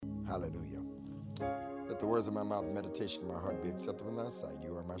Hallelujah. Let the words of my mouth, meditation of my heart be acceptable in thy sight.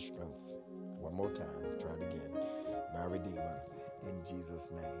 You are my strength. One more time. Try it again. My Redeemer. In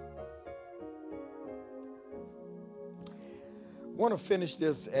Jesus' name. Want to finish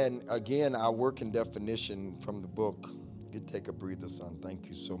this, and again, our working definition from the book. You can take a breather, son. Thank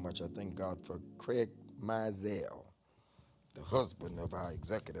you so much. I thank God for Craig Mizell, the husband of our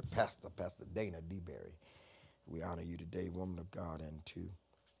executive pastor, Pastor Dana DeBerry. We honor you today, woman of God, and to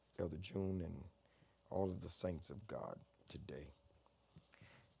Elder June and all of the saints of God today.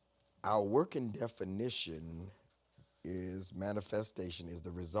 Our working definition is manifestation is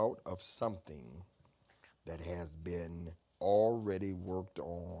the result of something that has been already worked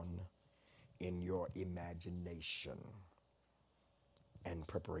on in your imagination and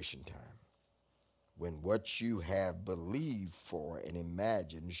preparation time. When what you have believed for and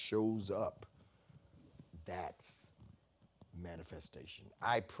imagined shows up, that's manifestation.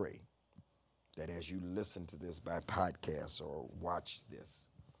 I pray that as you listen to this by podcast or watch this,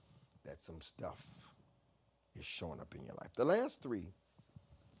 that some stuff is showing up in your life. The last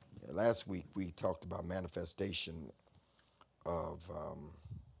week we talked about manifestation of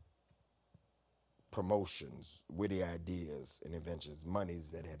promotions, witty ideas and inventions, monies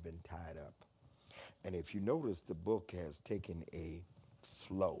that have been tied up. And if you notice, the book has taken a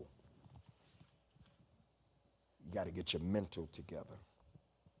flow. You got to get your mental together.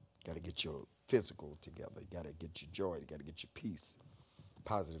 You got to get your physical together. You got to get your joy. You got to get your peace.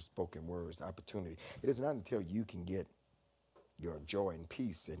 Positive spoken words, opportunity. It is not until you can get your joy and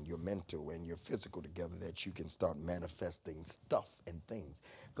peace and your mental and your physical together that you can start manifesting stuff and things.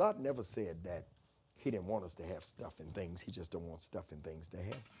 God never said that he didn't want us to have stuff and things. He just don't want stuff and things to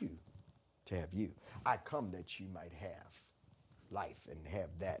have you. I come that you might have life and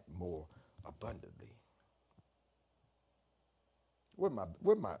have that more abundantly. What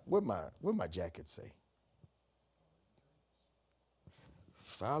my jacket say?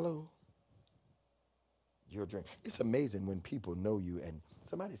 Follow your dream. It's amazing when people know you, and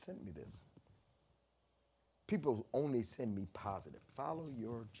somebody sent me this. People only send me positive. Follow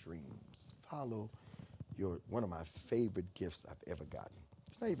your dreams. One of my favorite gifts I've ever gotten.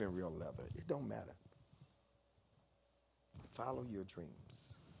 It's not even real leather. It don't matter. Follow your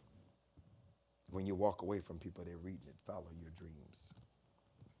dreams. When you walk away from people, they're reading it. Follow your dreams.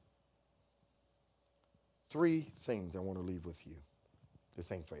 3 things I want to leave with you.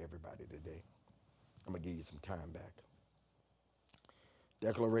 This ain't for everybody today. I'm going to give you some time back.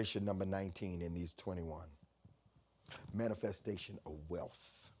 Declaration number 19 in these 21. Manifestation of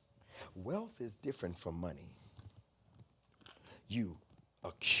wealth. Wealth is different from money. You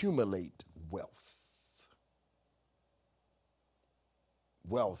accumulate wealth.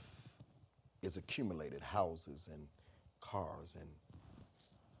 Wealth is accumulated, houses and cars, and,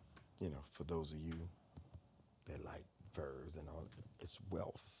 for those of you that like furs and all, it's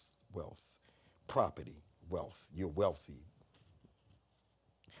wealth. Property, wealth. You're wealthy.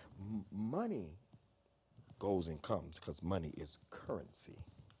 Money goes and comes because money is currency.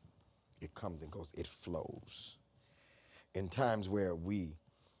 It comes and goes. It flows. In times where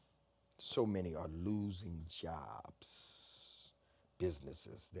so many are losing jobs,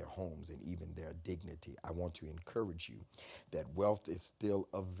 businesses, their homes, and even their dignity, I want to encourage you that wealth is still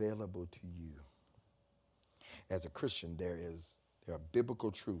available to you. As a Christian, there are biblical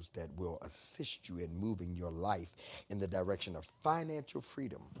truths that will assist you in moving your life in the direction of financial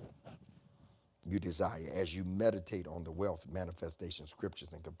freedom you desire as you meditate on the wealth manifestation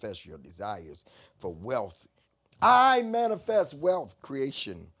scriptures and confess your desires for wealth. I manifest wealth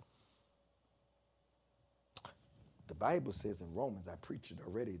creation. The Bible says in Romans, I preached it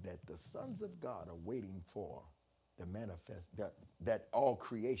already, that the sons of God are waiting for the manifest, that all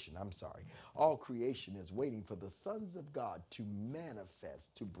creation is waiting for the sons of God to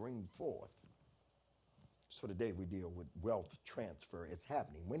manifest, to bring forth. So today we deal with wealth transfer. It's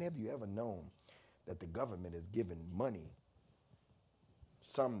happening. When have you ever known that the government is giving money?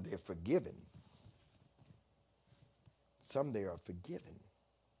 Some they're forgiven. Some they are forgiven.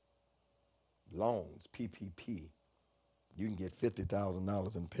 Loans, PPP. You can get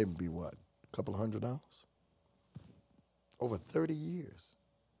 $50,000 and payment be what? A couple $100? Over 30 years.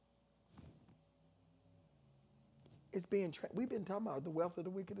 It's being we've been talking about the wealth of the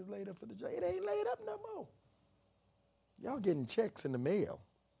wicked is laid up for the just. It ain't laid up no more. Y'all getting checks in the mail.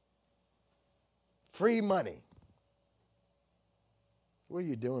 Free money. What are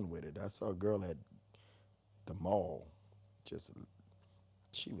you doing with it? I saw a girl at the mall.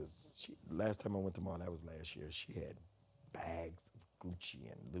 Last time I went to the mall, that was last year. She had bags of Gucci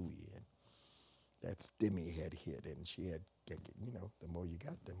and Louis, and that stimmy had hit, and she had, the more you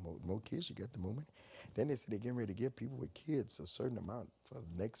got, the more kids, you get the more money. Then they said they're getting ready to give people with kids a certain amount for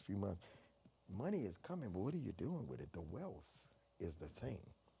the next few months. Money is coming, but what are you doing with it? The wealth is the thing.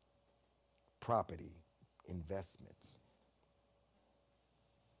 Property, investments.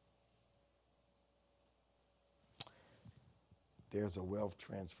 There's a wealth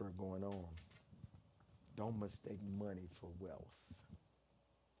transfer going on. Don't mistake money for wealth.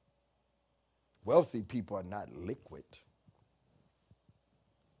 Wealthy people are not liquid.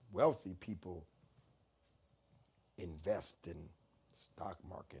 Wealthy people invest in stock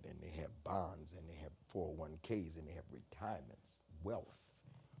market, and they have bonds, and they have 401ks, and they have retirements. Wealth.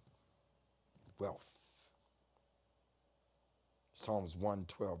 Psalms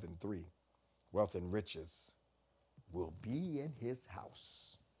 1:12-3. Wealth and riches will be in his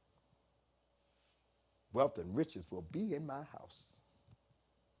house. Wealth and riches will be in my house.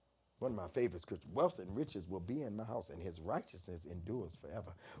 One of my favorite scriptures. Wealth and riches will be in my house, and his righteousness endures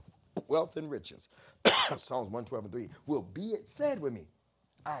forever. Wealth and riches. Psalms 1:12-3 will be it. Say it with me.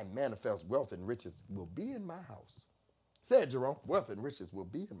 I manifest wealth and riches will be in my house. Say it, Jerome. Wealth and riches will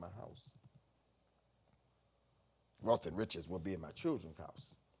be in my house. Wealth and riches will be in my children's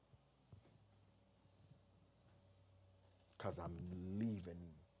house. Because I'm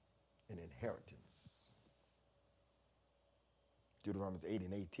leaving an inheritance. Deuteronomy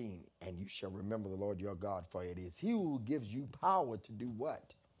 8:18. And you shall remember the Lord your God, for it is he who gives you power to do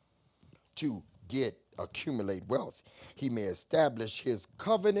what? To accumulate wealth. He may establish his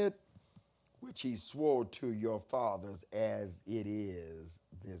covenant, which he swore to your fathers, as it is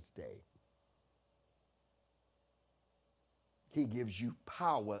this day. He gives you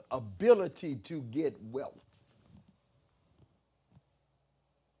power, ability to get wealth.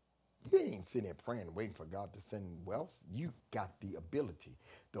 You ain't sitting there praying and waiting for God to send wealth. You got the ability.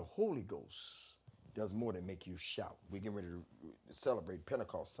 The Holy Ghost does more than make you shout. We're getting ready to celebrate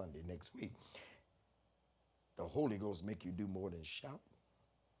Pentecost Sunday next week. The Holy Ghost make you do more than shout.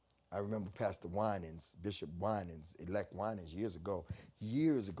 I remember Pastor Winans, Bishop Winans, elect Winans years ago,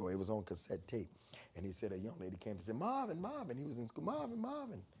 it was on cassette tape. And he said a young lady came to say, Marvin, he was in school,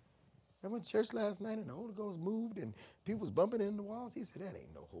 Marvin. I went to church last night and the Holy Ghost moved and people was bumping into the walls. He said, that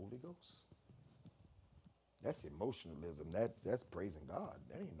ain't no Holy Ghost. That's emotionalism. That's praising God.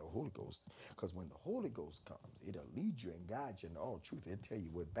 That ain't no Holy Ghost. Because when the Holy Ghost comes, it'll lead you and guide you into all truth. It'll tell you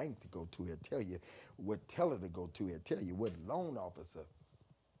what bank to go to. It'll tell you what teller to go to. It'll tell you what loan officer.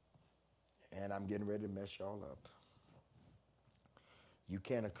 And I'm getting ready to mess y'all up. You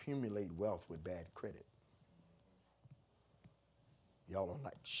can't accumulate wealth with bad credit. Y'all don't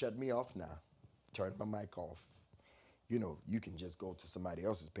like, shut me off now. Turn my mic off. You know, you can just go to somebody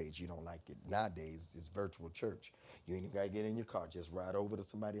else's page. You don't like it. Nowadays, it's virtual church. You ain't even got to get in your car. Just ride over to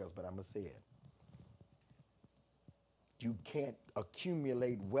somebody else. But I'm going to say it. You can't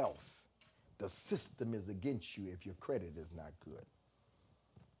accumulate wealth. The system is against you if your credit is not good.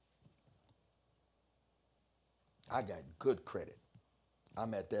 I got good credit.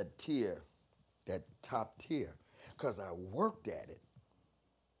 I'm at that tier, that top tier, because I worked at it.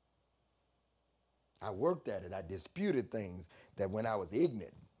 I disputed things that when I was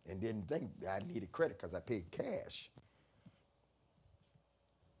ignorant and didn't think I needed credit because I paid cash.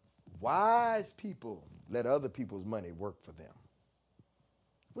 Wise people let other people's money work for them.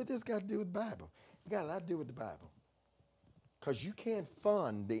 What this got to do with the Bible? It got a lot to do with the Bible. Because you can't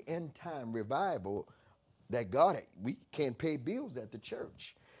fund the end time revival that we can't pay bills at the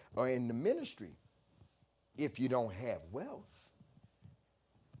church or in the ministry if you don't have wealth.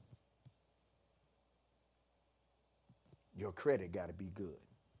 Your credit got to be good.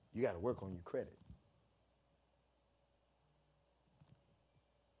 You got to work on your credit.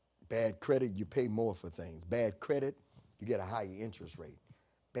 Bad credit, you pay more for things. Bad credit, you get a higher interest rate.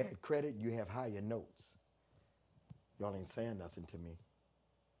 Bad credit, you have higher notes. Y'all ain't saying nothing to me.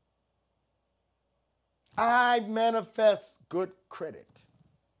 I manifest good credit.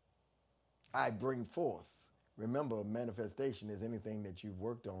 I bring forth. Remember, manifestation is anything that you've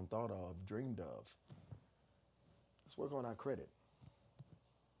worked on, thought of, dreamed of. Let's work on our credit.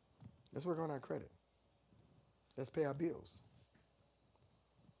 Let's work on our credit. Let's pay our bills.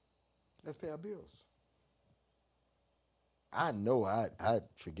 Let's pay our bills. I know I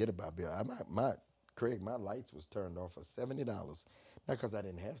forget about bills. My lights was turned off for $70. Not because I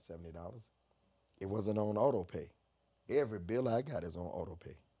didn't have $70. It wasn't on auto pay. Every bill I got is on auto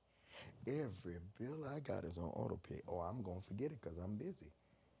pay. Every bill I got is on auto pay. Or I'm going to forget it because I'm busy.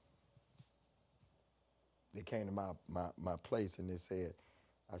 They came to my place and they said,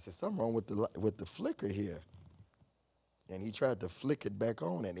 I said, something wrong with the flicker here. And he tried to flick it back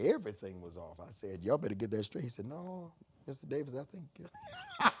on and everything was off. I said, y'all better get that straight. He said, no, Mr. Davis, I think.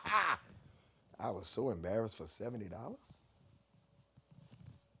 was so embarrassed for $70.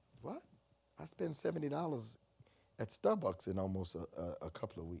 What? I spent $70 at Starbucks in almost a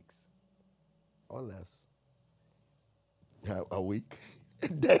couple of weeks or less. A week.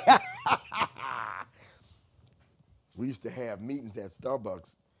 We used to have meetings at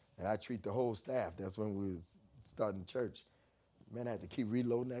Starbucks, and I treat the whole staff. That's when we was starting church. Man, I had to keep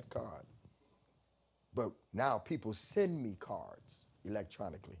reloading that card. But now people send me cards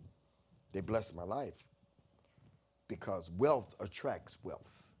electronically. They bless my life because wealth attracts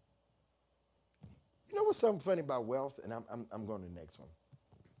wealth. You know what's something funny about wealth? And I'm going to the next one.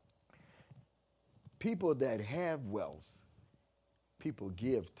 People that have wealth, people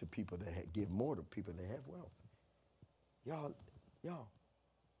give to people that give more to people that have wealth. Y'all,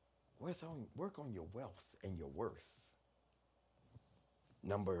 work on your wealth and your worth.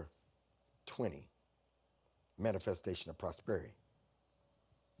 Number 20, manifestation of prosperity.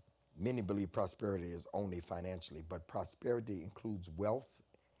 Many believe prosperity is only financially, but prosperity includes wealth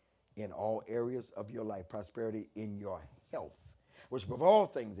in all areas of your life. Prosperity in your health, which above all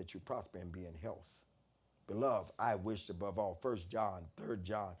things that you prosper and be in health. Beloved, I wish above all, 1 John, 3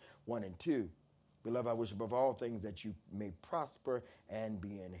 John 1 and 2. Beloved, I wish above all things that you may prosper and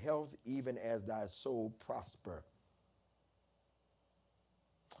be in health, even as thy soul prosper.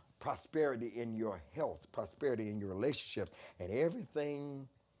 Prosperity in your health, prosperity in your relationships, and everything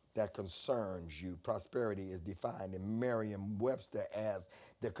that concerns you. Prosperity is defined in Merriam-Webster as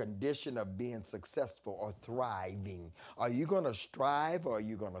the condition of being successful or thriving. Are you going to strive or are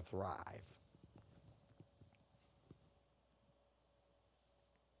you going to thrive?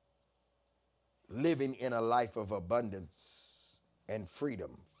 Living in a life of abundance and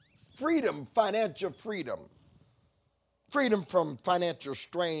freedom. Freedom, financial freedom. Freedom from financial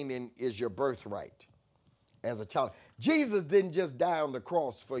strain is your birthright as a child. Jesus didn't just die on the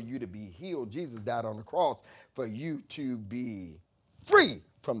cross for you to be healed. Jesus died on the cross for you to be free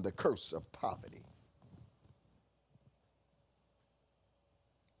from the curse of poverty.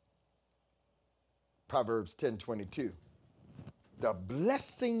 Proverbs 10:22. The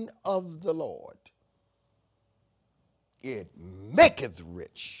blessing of the Lord, it maketh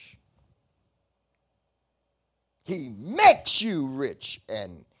rich. He makes you rich,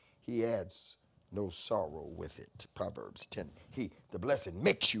 and he adds no sorrow with it. Proverbs 10. The blessing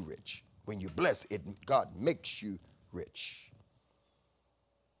makes you rich. When you bless it, God makes you rich.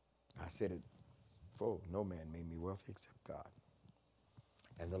 I said it before, no man made me wealthy except God.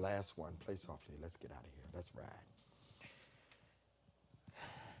 And the last one, play softly. Let's get out of here. Let's ride.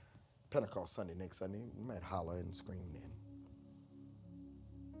 Pentecost Sunday, next Sunday, we might holler and scream then.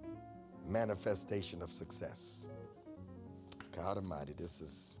 Manifestation of success. God Almighty,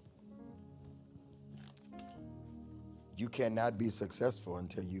 you cannot be successful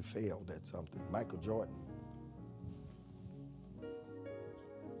until you failed at something. Michael Jordan,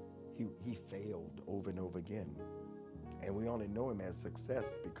 he failed over and over again. And we only know him as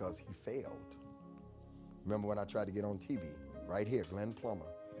success because he failed. Remember when I tried to get on TV? Right here, Glenn Plummer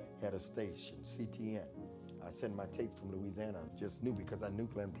had a station, CTN. I sent my tape from Louisiana, just knew because I knew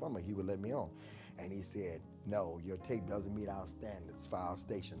Glenn Plummer, he would let me on. And he said, no, your tape doesn't meet our standards for our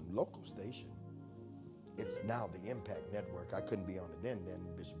station, local station. It's now the Impact Network. I couldn't be on it then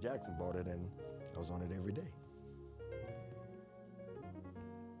Bishop Jackson bought it and I was on it every day.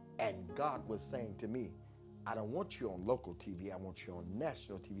 And God was saying to me, I don't want you on local TV, I want you on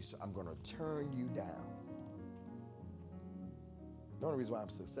national TV, so I'm gonna turn you down. The only reason why I'm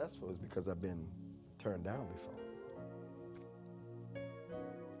successful is because I've been turned down before.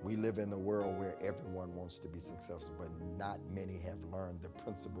 We live in a world where everyone wants to be successful, but not many have learned the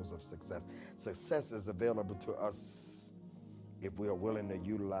principles of success. Success is available to us if we are willing to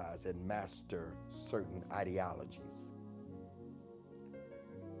utilize and master certain ideologies.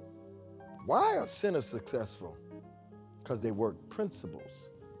 Why are sinners successful? Because they work principles.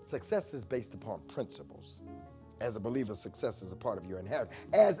 Success is based upon principles. As a believer, success is a part of your inheritance.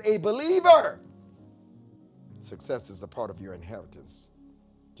 As a believer, success is a part of your inheritance.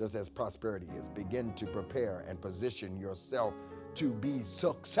 Just as prosperity is. Begin to prepare and position yourself to be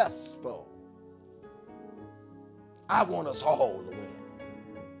successful. I want us all to win.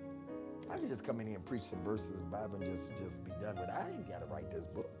 I can just come in here and preach some verses of the Bible and just be done with it. I ain't got to write this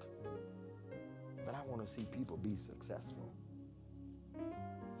book. But I want to see people be successful.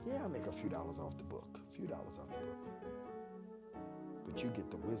 Yeah, I'll make a few dollars off the book. A few dollars off the book. But you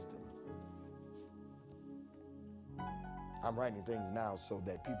get the wisdom. I'm writing things now so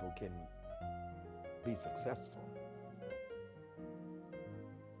that people can be successful.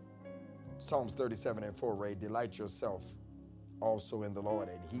 Psalms 37:4 read, delight yourself also in the Lord,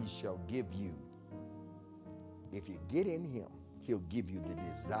 and he shall give you If you get in him, he'll give you the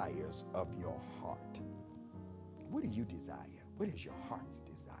desires of your heart. What do you desire? What is your heart's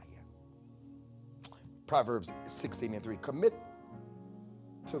desire? Proverbs 16:3. Commit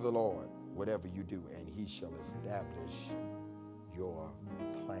to the Lord whatever you do, and he shall establish your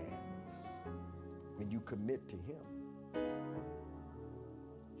plans. When you commit to him,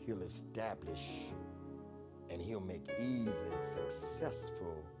 he'll establish and he'll make easy and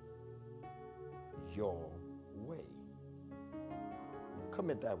successful your way.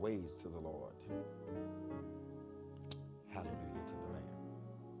 Commit thy ways to the Lord. Hallelujah to the Lamb.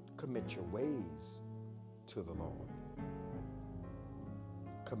 Commit your ways to the Lord.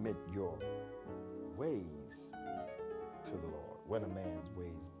 Commit your ways to the Lord. When a man's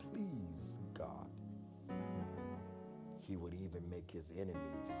ways please God, he would even make his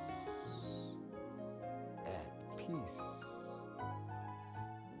enemies at peace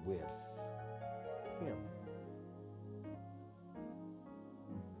with him.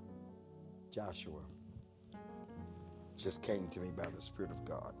 Joshua just came to me by the Spirit of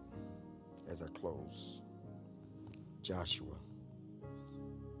God as I close. Joshua,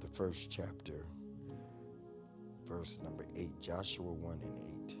 the first chapter, verse number 8, Joshua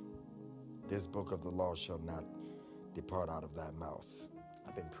 1:8. This book of the law shall not depart out of thy mouth.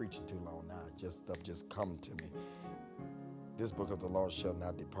 I've been preaching too long now. Stuff just come to me. This book of the law shall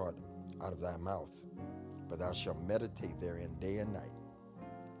not depart out of thy mouth, but thou shalt meditate therein day and night,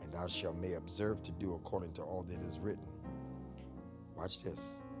 and thou shalt may observe to do according to all that is written. Watch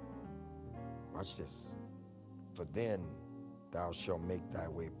this. Watch this. For then thou shalt make thy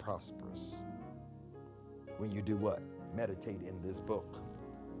way prosperous. When you do what? Meditate in this book.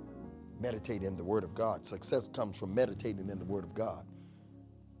 Meditate in the Word of God. Success comes from meditating in the Word of God.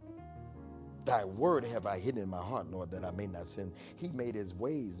 Thy word have I hidden in my heart, Lord, that I may not sin. He made his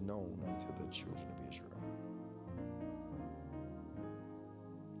ways known unto the children of Israel.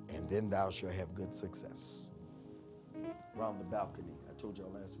 And then thou shalt have good success. Around the balcony, I told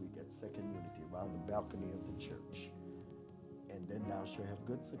y'all last week at Second Unity, around the balcony of the church. And then thou shalt have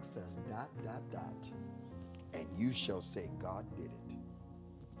good success, ... And you shall say, God did it.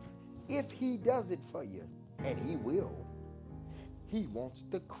 If he does it for you, and he will, he wants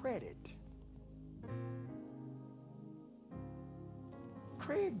the credit.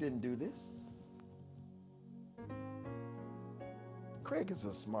 Craig didn't do this. Craig is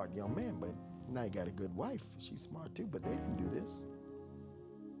a smart young man, but now he got a good wife. She's smart too, but they didn't do this.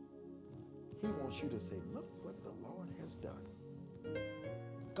 He wants you to say, look what the Lord has done.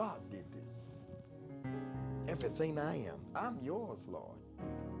 God did this. Everything I am, I'm yours, Lord.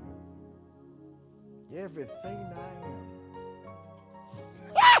 Everything I am.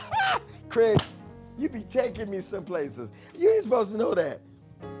 Craig, you be taking me some places. You ain't supposed to know that.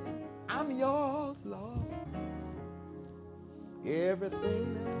 I'm yours, Lord.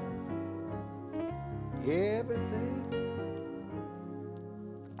 Everything I am. Everything.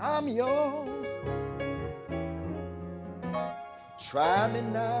 I'm yours. Try me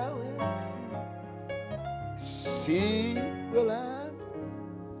now and see. See, will I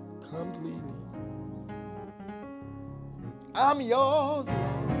completely. I'm yours, Lord.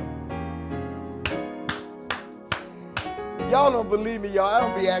 Y'all don't believe me, y'all. I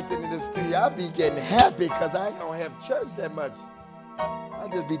don't be acting in the studio. I be getting happy because I don't have church that much. I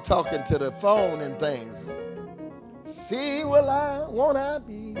just be talking to the phone and things. See, will I, won't I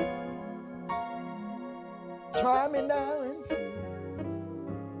be? Try me now and see.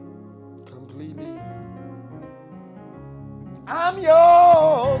 Completely. I'm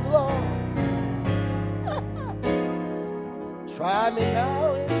yours, Lord. Try me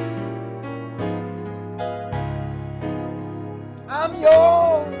now and see. I'm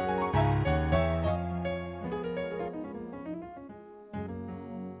yours.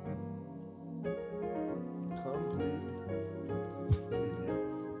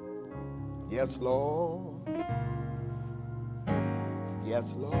 Yes, Lord.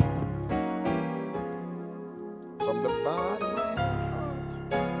 Yes, Lord. From the bottom of my heart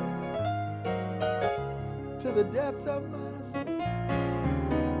to the depths of my soul.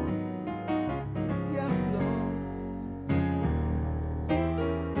 Yes, Lord.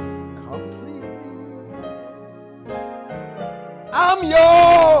 Completely. I'm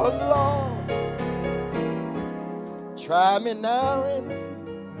yours, Lord. Try me now and see.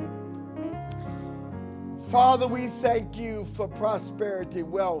 Father, we thank you for prosperity,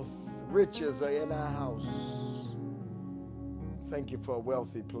 wealth, riches are in our house. Thank you for a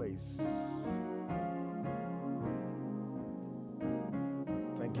wealthy place.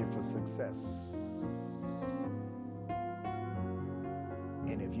 Thank you for success.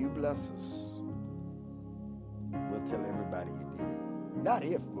 And if you bless us, we'll tell everybody you did it. Not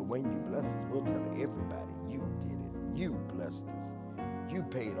if, but when you bless us, we'll tell everybody you did it. You blessed us. You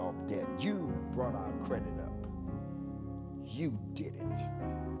paid off debt. You brought our credit up. You did it.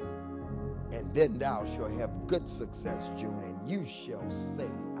 And then thou shalt have good success, June, and you shall say,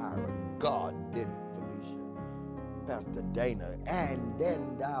 our God did it, Felicia. Pastor Dana, and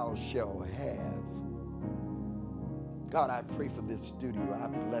then thou shalt have. God, I pray for this studio. I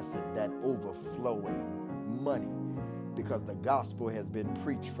bless it, that overflowing money, because the gospel has been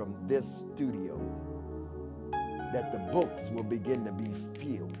preached from this studio, that the books will begin to be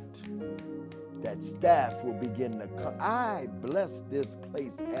filled, that staff will begin to come. I bless this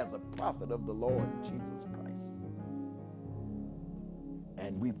place as a prophet of the Lord Jesus Christ.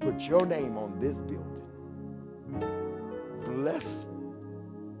 And we put your name on this building. Bless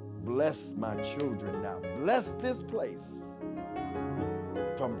my children now. Bless this place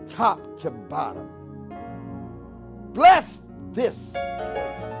from top to bottom. Bless this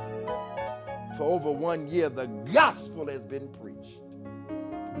place. For over 1 year, the gospel has been preached.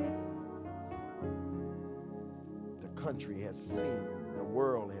 The country has seen, the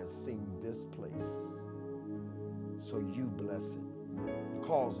world has seen this place. So you bless it.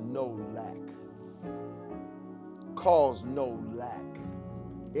 Cause no lack. Cause no lack.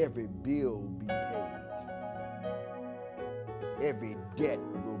 Every bill be paid. Every debt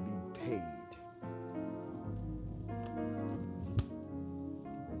will be paid.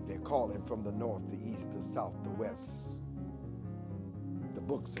 They're calling from the north, the east, the south, the west. The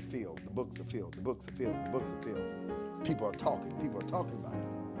books are filled. The books are filled. The books are filled. The books are filled. People are talking. People are talking about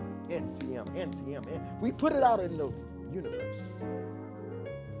it. NCM. We put it out in the universe.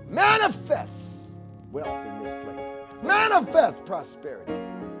 Manifest wealth in this place. Manifest prosperity.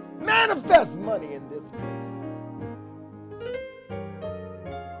 Manifest money in this place.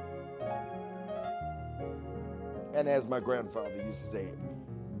 And as my grandfather used to say,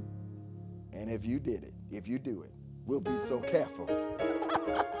 and if you did it, if you do it, we'll be so careful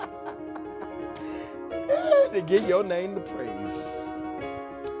to give your name the praise.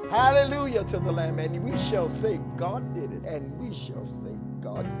 Hallelujah to the Lamb. And we shall say, God did it. And we shall say,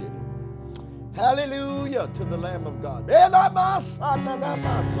 God did it. Hallelujah to the Lamb of God.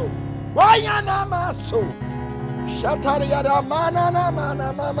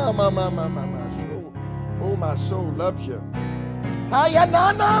 Oh, my soul loves you.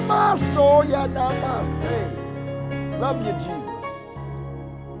 Love you, Jesus.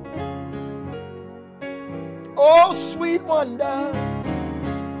 Oh, sweet wonder.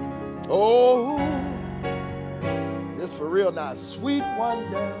 Oh, this for real now. Sweet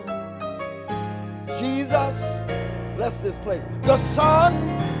wonder. Jesus, bless this place. The Son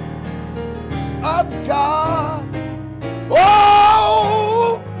of God.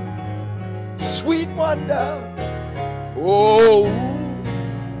 Oh, sweet wonder. Oh,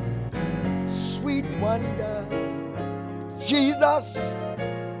 sweet wonder. Jesus,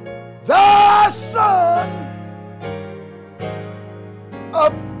 the Son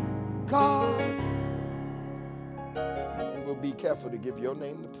of God. And we'll be careful to give your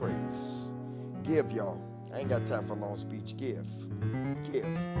name the praise. Give, y'all. I ain't got time for a long speech. Give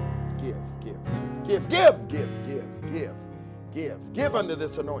under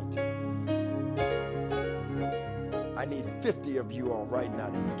this anointing. I need 50 of you all right now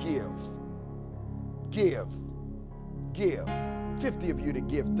to give. 50 of you to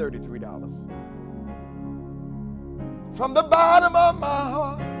give $33. From the bottom of my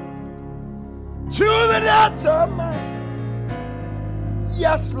heart to the depths of my heart.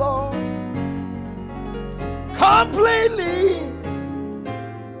 Yes, Lord. Completely.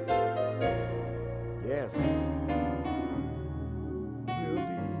 Yes. Will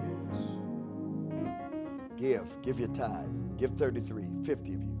be yes. Give your tithes. Give 33,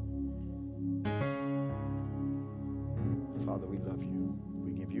 50 of you. Father, we love you.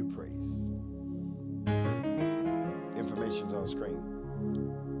 We give you praise. Information's on screen.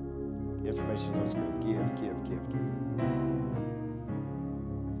 Information's on screen. Give.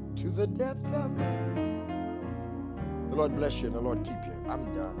 To the depths of my heart. The Lord bless you and the Lord keep you.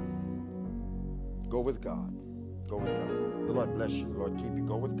 I'm done. Go with God. Go with God. The Lord bless you. The Lord keep you.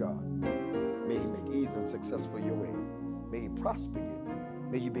 Go with God. May He make easy and successful your way. May He prosper you.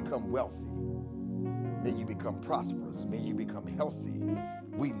 May you become wealthy. May you become prosperous. May you become healthy.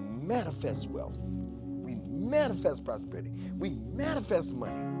 We manifest wealth. We manifest prosperity. We manifest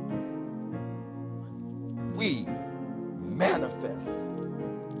money. We manifest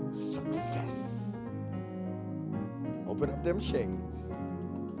success. Open up them shades.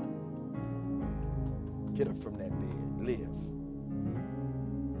 Get up from that bed.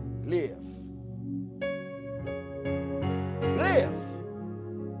 Live.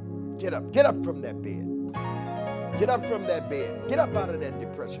 Get up. Get up from that bed. Get up from that bed. Get up out of that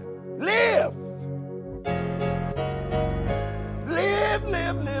depression. Live. Live,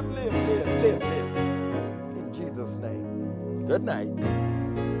 live, live, live, live, live, live. In Jesus' name. Good night.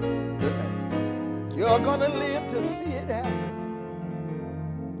 Good night. You're going to live to see it happen.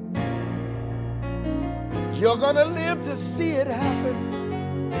 You're going to live to see it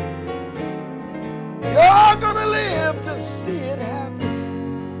happen. You're going to live to see it happen.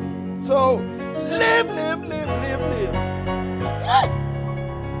 So live, live, live, live, live.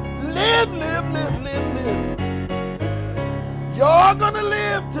 Live, live, live, live, live. You're going to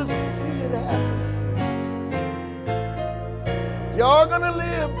live to see it happen. You're going to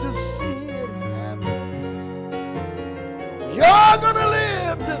live to see it happen. You're going to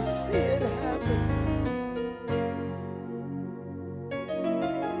live to see it happen.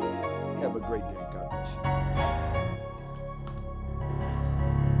 Have a great day. God bless you.